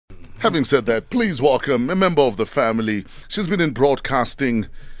Having said that, please welcome a member of the family. She's been in broadcasting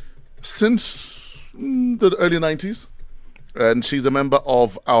since the early 90s. And she's a member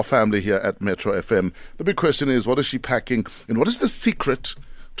of our family here at Metro FM. The big question is, what is she packing? And what is the secret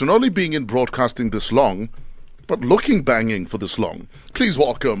to not only being in broadcasting this long, but looking banging for this long? Please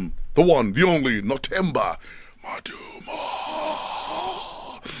welcome the one, the only, Nothemba Maduma.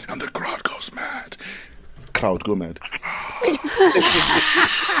 And the crowd goes mad. Crowd go mad.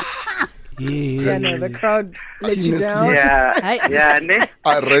 Yeah, no, the crowd let you down. Yeah.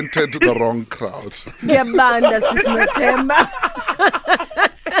 I rented the wrong crowd. Ngiyabanda sis Nothemba.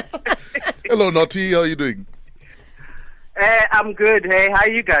 Hello, Noti. How are you doing? I'm good. Hey, how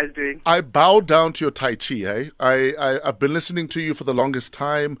are you guys doing? I bow down to your Tai Chi, hey? I've been listening to you for the longest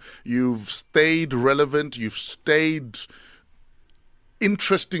time. You've stayed relevant. You've stayed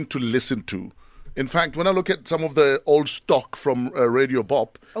interesting to listen to. In fact, when I look at some of the old stock from Radio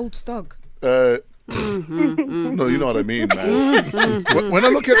Bop... Old stock? No, you know what I mean, man. When I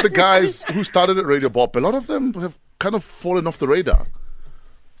look at the guys who started at Radio Bop, a lot of them have kind of fallen off the radar.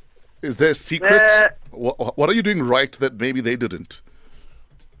 Is there a secret? What are you doing right that maybe they didn't?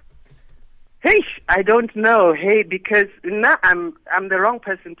 Hey, I don't know. Hey, because now I'm the wrong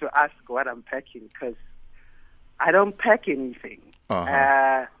person to ask what I'm packing because I don't pack anything.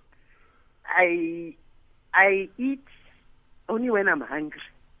 Uh-huh. I eat only when I'm hungry.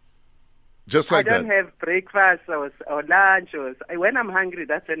 Just like that? I don't have breakfast or lunch. When I'm hungry,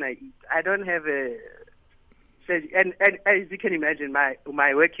 that's when I eat. I don't have a... And as you can imagine, my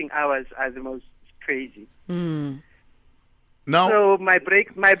working hours are the most crazy. Now, so my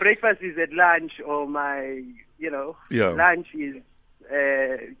breakfast is at lunch, or my lunch is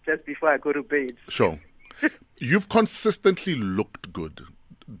just before I go to bed. Sure. You've consistently looked good.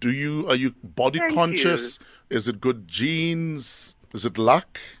 Are you body conscious? Is it good genes? Is it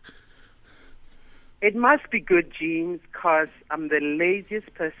luck? It must be good genes because I'm the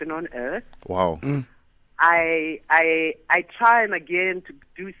laziest person on earth. Wow. I try and again to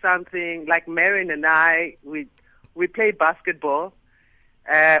do something like Marion and I, we play basketball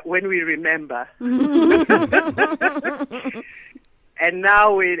when we remember. And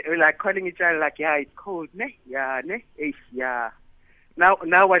now we're like calling each other like, yeah, it's cold, ne? Yeah, ne? Yeah. Now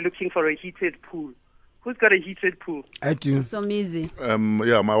we're looking for a heated pool. Who's got a heated pool? I do. So easy. Yeah,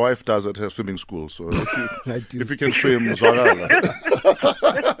 my wife does at her swimming school. So if you can swim, So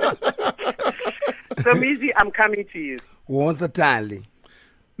Mizi, I'm coming to you.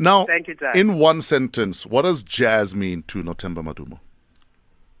 Now, thank you, Dad. In one sentence, what does jazz mean to Nothemba Maduma?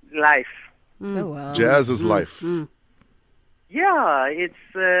 Life. Oh wow. Jazz is life. Yeah, it's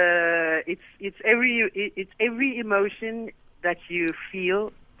every emotion that you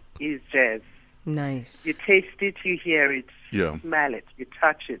feel is jazz. Nice. You taste it, you hear it, Yeah. you smell it, you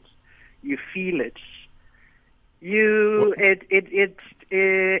touch it, you feel it.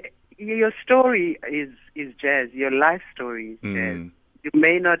 Your story is jazz. Your life story is jazz. You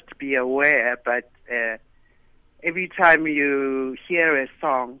may not be aware, but every time you hear a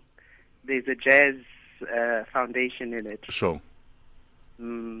song, there's a jazz foundation in it. Sure.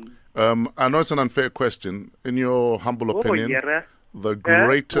 I know it's an unfair question. In your humble opinion, the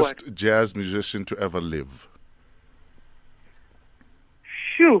greatest jazz musician to ever live?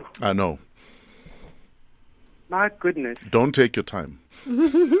 Shoo. I know. My goodness. Don't take your time.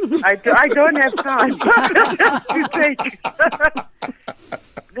 I don't have time to take.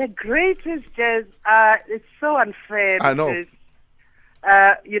 The greatest jazz, it's so unfair. I know.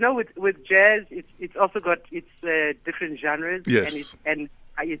 Because, with jazz, it's also got its different genres. Yes. And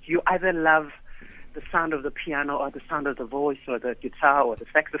you either love the sound of the piano or the sound of the voice or the guitar or the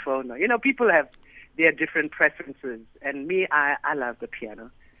saxophone. People have their different preferences. And me, I love the piano.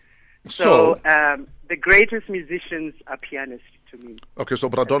 So the greatest musicians are pianists to me. Okay,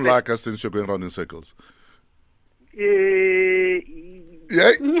 but I don't like us since you're going around in circles. Yeah,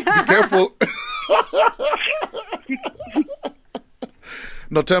 be careful.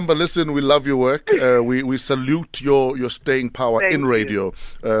 Nothemba, listen, we love your work. We salute your staying power Thank in you. radio.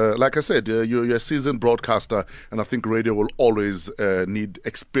 Like I said, you're a seasoned broadcaster, and I think radio will always need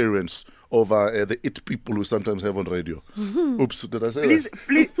experience over the it people who sometimes have on radio. Oops, did I say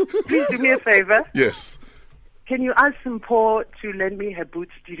Please do me a favor. Yes. Can you ask Paul to lend me her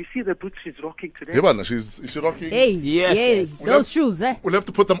boots? Did you see the boots she's rocking today? Yebana, is she rocking? Hey, Yes. those shoes, eh? We'll have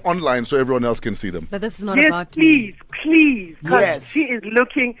to put them online so everyone else can see them. But this is not Yes, about me. please. Because Yes. she is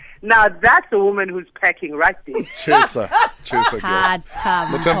looking. Now, that's a woman who's packing right there. Cheers, sir. Cheers, sir. Ta-ta.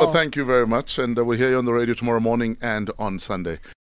 Nothemba, thank you very much. And we'll hear you on the radio tomorrow morning and on Sunday.